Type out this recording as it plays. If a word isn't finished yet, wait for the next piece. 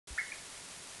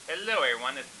Hello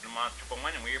everyone, this is the Monster 1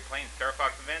 and we are playing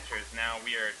Starfox Adventures. Now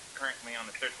we are currently on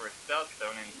the search for a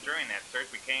spellstone, and during that search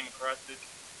we came across this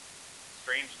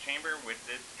strange chamber with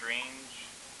this strange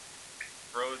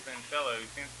frozen fellow who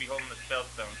seems to be holding the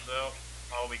spellstone. So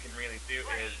all we can really do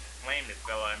is flame this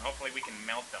fella and hopefully we can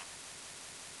melt him.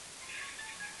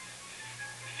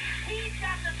 He's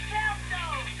got the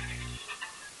spellstone!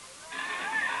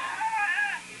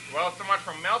 Well, so much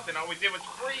for melting, all we did was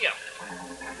free him.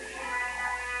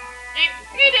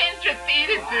 He didn't just eat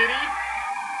it, did he?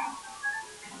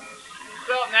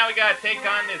 So now we gotta take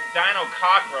on this dino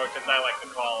cockroach, as I like to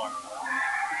call him.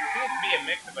 He seems to be a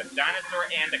mix of a dinosaur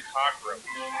and a cockroach.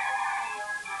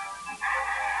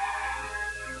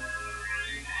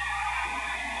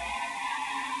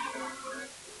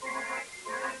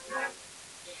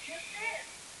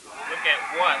 Look at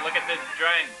what? Look at this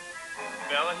giant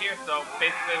fella here. So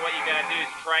basically what you gotta do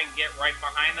is try and get right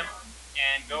behind him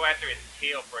and go after his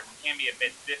tail first. It can be a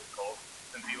bit difficult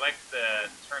since he likes to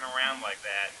turn around like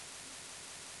that.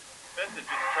 Best to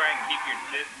just try and keep your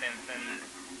distance and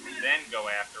then go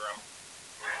after him.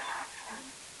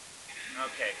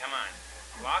 Okay, come on.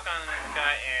 Lock on this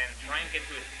guy and try and get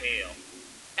to his tail.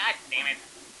 God damn it.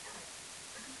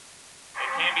 It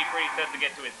can be pretty tough to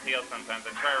get to his tail sometimes.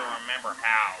 I try to remember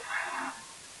how.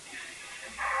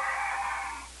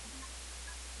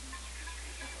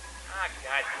 Ah,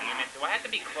 god damn it. Do I have to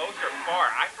be close or far?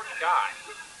 I forgot.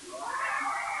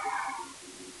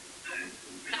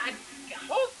 God,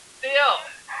 hold still.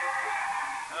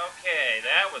 Okay,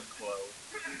 that was close.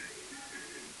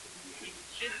 He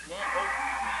just won't hold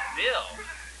still.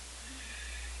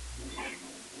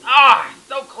 Ah,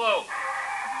 so close.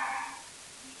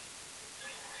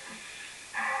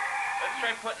 Let's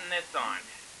try putting this on.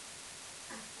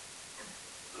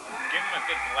 Give him a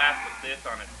good blast with this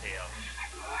on his tail.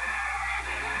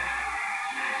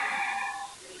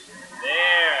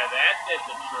 There, that did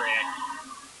the trick.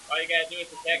 All you gotta do is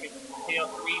attack his tail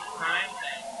 3 times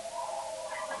and...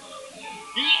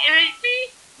 He ate me?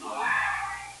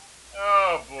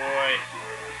 Oh boy.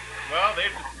 Well,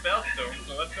 there's the spellstone,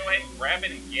 so let's go ahead and grab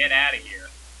it and get out of here.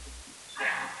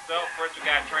 So, first we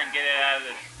gotta try and get it out of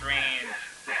this strange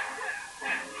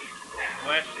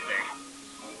flesh thing.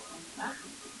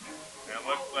 And it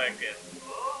looks like this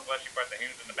fleshy part that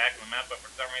hangs in the back of the mouth, but for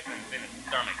some reason it's in his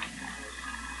stomach.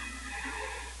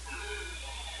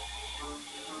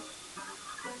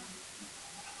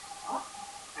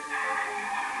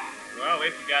 Well, at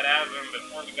least we got out of him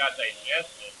before we got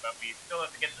digested, but we still have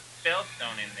to get the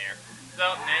spellstone in there.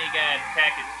 So, now you gotta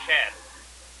attack his chest.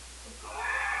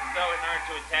 So, in order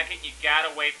to attack it, you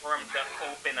gotta wait for him to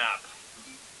open up.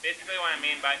 Basically, what I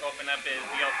mean by open up is,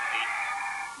 you'll see.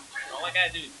 All I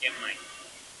gotta do is get my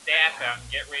staff out and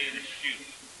get ready to shoot.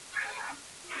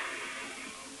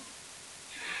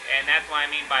 And that's what I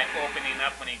mean by opening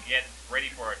up when he gets ready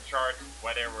for a charge,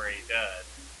 whatever he does.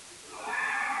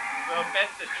 So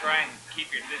best to try and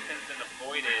keep your distance and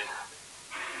avoid it.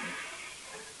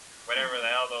 Whatever the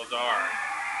hell those are.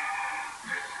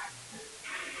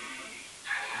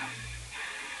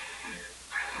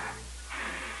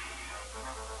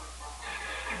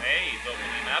 Hey, he's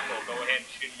opening up. We'll go ahead and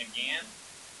shoot him again.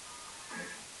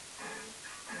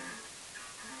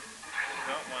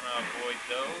 Don't want to avoid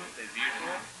those as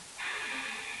usual.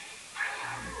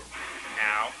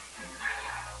 Ow.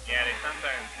 Yeah, they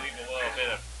sometimes leave a little bit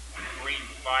of green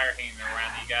fire hanging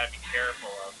around that you gotta be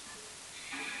careful of.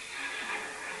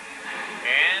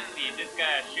 And you just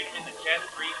gotta shoot him in the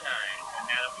chest 3 times. And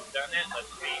now that we've done that,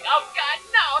 let's see. Oh god,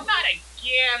 no, not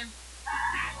again!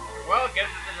 Well, I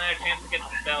guess it's another chance to get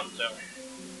the spellstone.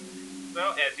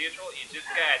 So, as usual, you just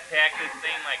gotta attack this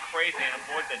thing like crazy and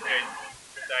avoid the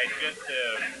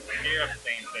digestive ear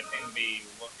things that seem to be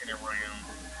looking around.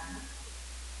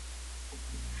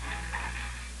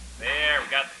 There, we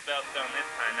got the spellstone this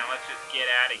time. Now let's just get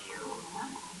out of here.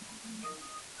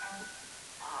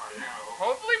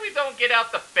 Hopefully we don't get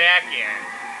out the back end.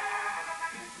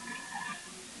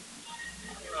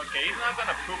 Okay, he's not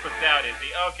gonna poop us out, is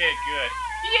he? Okay, good.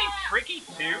 He ain't tricky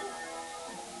too.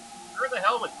 Where the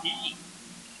hell was he?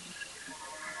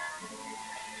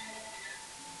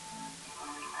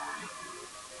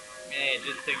 Man,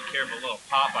 just taking care of a little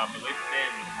pop-up. At least it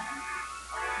didn't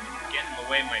get in the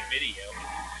way of my video.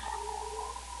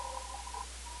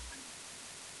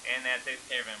 And that takes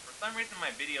care of him. For some reason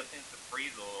my video seems to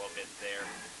freeze a little bit there.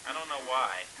 I don't know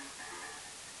why.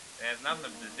 It has nothing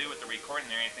to do with the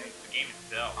recording or anything, it's the game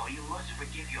itself. Oh, you must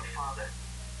forgive your father.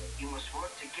 You must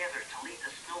work together to lead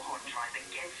the Snowhorn tribe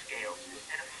against Scales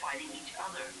instead of fighting each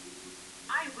other.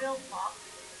 I will, Fox.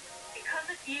 Because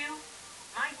of you,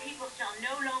 my people shall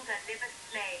no longer live as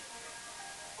slaves.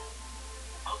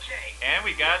 Okay. And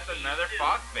we got another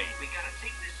fox bait. We gotta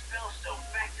take this spellstone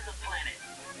back to the planet.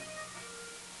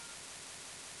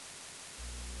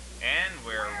 And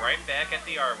we're right back at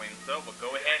the R-Wing, so we'll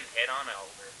go ahead and head on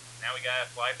over. Now we gotta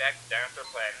fly back to Dinosaur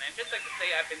Planet. And just like to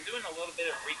say, I've been doing a little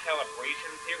bit of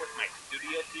recalibrations here with my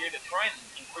studios here to try and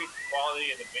increase the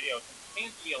quality of the video since it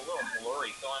seems to be a little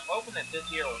blurry. So I'm hoping that this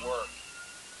here will work.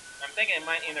 I'm thinking it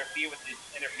might interfere with the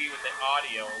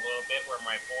audio a little bit, where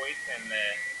my voice and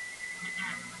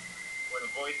where the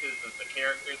voices of the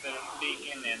characters that are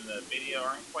speaking and the video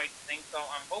aren't quite synced. So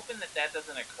I'm hoping that that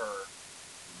doesn't occur.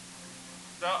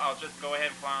 So I'll just go ahead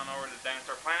and fly on over to the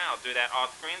Dinosaur Planet. I'll do that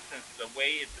off screen since the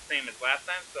way is the same as last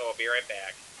time, so I'll be right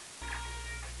back.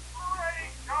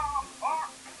 Great job,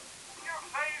 Fox! You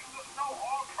saved the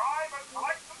Snowhawk tribe and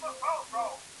collected the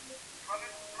spellstone. But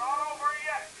it's not over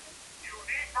yet. You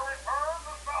need to return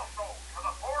the spellstone to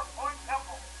the Fourth Point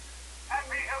Temple.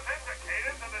 Happy has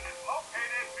indicated that it is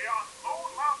located beyond Moon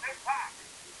Mountain Pass.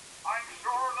 I'm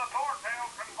sure the Thorntail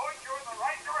can point you in the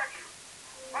right direction.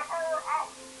 Pepper out!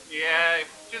 Yeah, I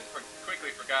just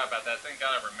quickly forgot about that. Thank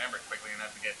God I remembered quickly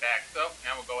enough to get back. So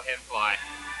now we'll go ahead and fly.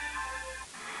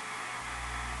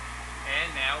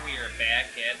 And now we are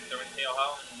back at Thorntail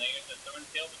Hall, and there's the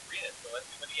Thorntail to greet us. So let's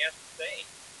see what he has to say.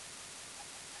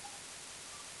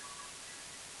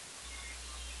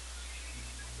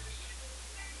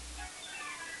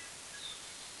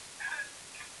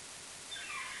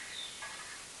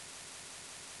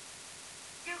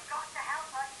 You've got to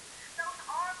help us. Those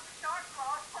armed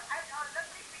starfox put out our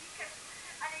lovely beacon,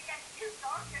 and it gets too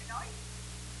dark at night.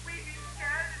 We'd be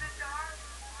scared in the dark.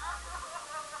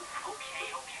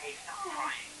 Okay, stop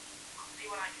crying. I'll see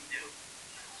what I can do.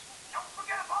 Don't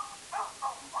forget about the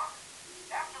spellstone, Fox.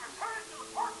 You have to return it to the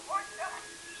Fourth Point Temple.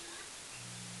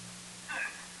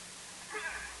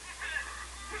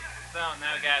 So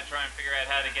now we gotta try and figure out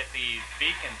how to get these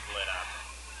beacons lit up.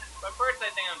 But first I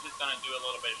think I'm just gonna do a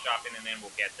little bit of shopping and then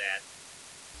we'll get that.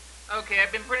 Okay,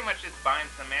 I've been pretty much just buying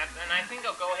some maps, and I think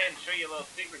I'll go ahead and show you a little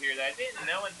secret here that I didn't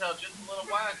know until just a little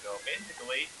while ago.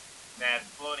 Basically, that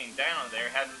floating dino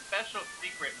there has a special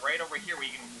secret right over here where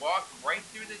you can walk right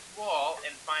through this wall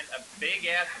and find a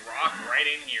big-ass rock right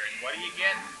in here. And what do you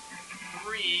get?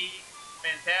 3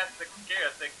 fantastic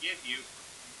scarabs that give you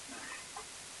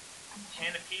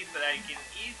 10 apiece, so that you can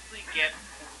easily get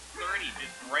 30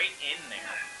 just right in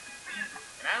there.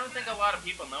 And I don't think a lot of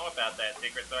people know about that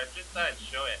secret, so I just thought I'd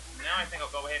show it. Now I think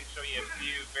I'll go ahead and show you a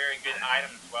few very good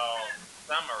items. Well,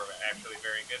 some are actually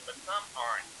very good, but some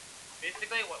aren't.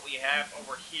 Basically, what we have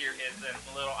over here is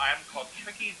a little item called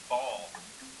Tricky's Ball.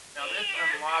 Now this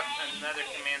unlocks another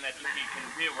command that Tricky can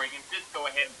do, where you can just go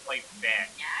ahead and place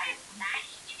bets. And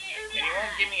he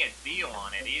won't give me a deal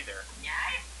on it either.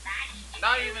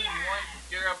 Not even one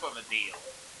stirrup of a deal.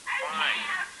 Fine.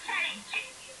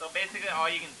 So basically all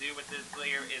you can do with this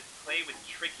layer is play with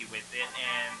Tricky with it,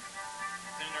 and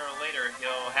sooner or later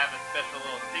he'll have a special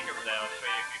little secret that I'll show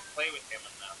you if you play with him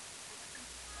enough.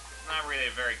 It's not really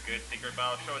a very good secret, but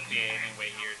I'll show it to you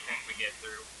anyway here since we get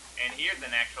through. And here's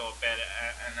an actual bet,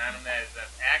 an item that is an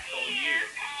actual use.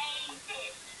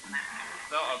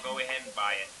 So I'll go ahead and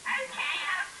buy it.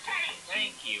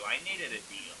 Thank you, I needed a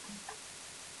deal.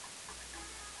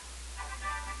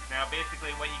 Now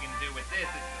basically what you can do with this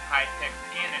is a high-tech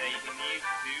scanner that you can use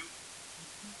to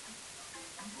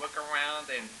look around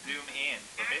and zoom in.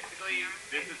 So basically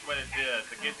this is what it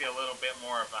does. It gives you a little bit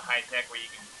more of a high-tech where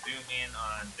you can zoom in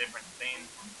on different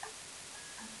things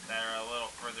that are a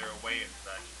little further away and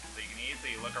such. So you can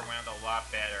easily look around a lot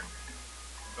better.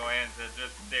 Go ahead and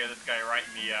just stare this guy right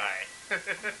in the eye.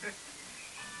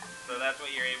 So that's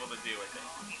what you're able to do with it.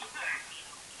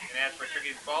 And as for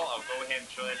Tricky's Ball, I'll go ahead and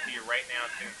show that to you right now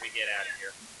as soon as we get out of here.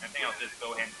 I think I'll just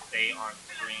go ahead and stay on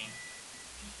screen.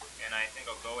 And I think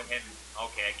I'll go ahead and...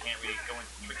 Okay, I can't really go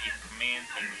into Tricky's commands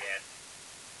here yet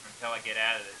until I get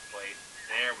out of this place.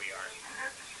 There we are.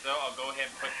 So I'll go ahead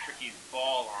and put Tricky's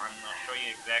Ball on, and I'll show you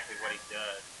exactly what he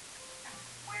does.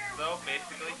 So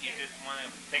basically, you just want to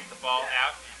take the ball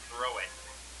out and throw it.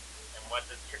 And what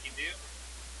does Tricky do?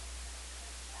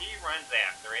 He runs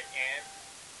after it and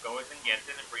goes and gets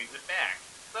it and brings it back.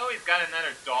 So he's got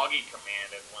another doggy command,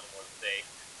 as one would say.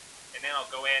 And then I'll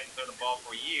go ahead and throw the ball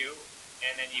for you,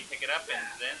 and then you pick it up and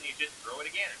then you just throw it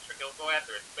again, and Tricky will go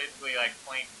after it. It's basically like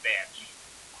playing fetch.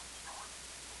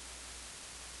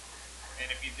 And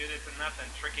if you do this enough, then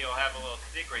Tricky will have a little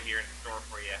secret here in store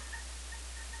for you.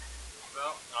 So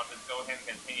I'll just go ahead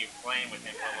and continue playing with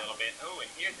him for a little bit. Oh, and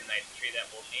here's a nice tree that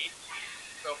we'll need.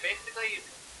 So basically,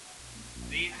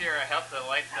 these here help to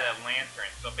light the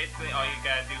lantern. So basically all you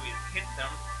gotta do is hit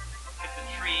them, hit the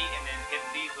tree, and then hit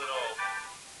these little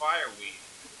fireweeds.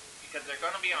 You because they're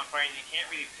going to be on fire and you can't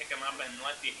really pick them up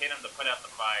unless you hit them to put out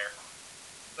the fire.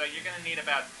 So you're going to need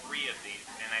about 3 of these,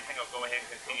 and I think I'll go ahead and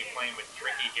continue playing with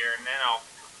Tricky here, and then I'll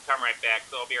come right back,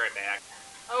 so I'll be right back.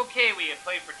 Okay, we have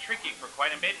played for Tricky for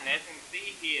quite a bit, and as you can see,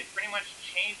 he has pretty much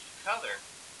changed color.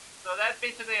 So that's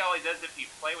basically all he does. If you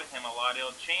play with him a lot,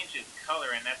 he'll change his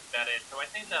color, and that's about it. So I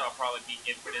think that'll probably be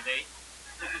it for today.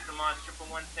 This is the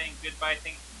Monster1 saying goodbye.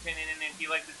 Thanks for tuning in, and if you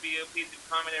like this video, please do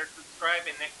comment or subscribe,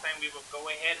 and next time we will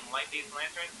go ahead and light these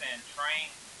lanterns and try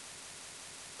and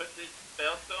put this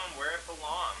spellstone where it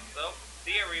belongs. So,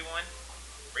 see everyone.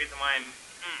 The reason why I'm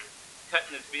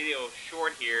cutting this video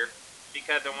short here,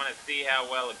 because I want to see how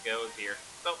well it goes here.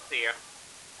 So, see ya.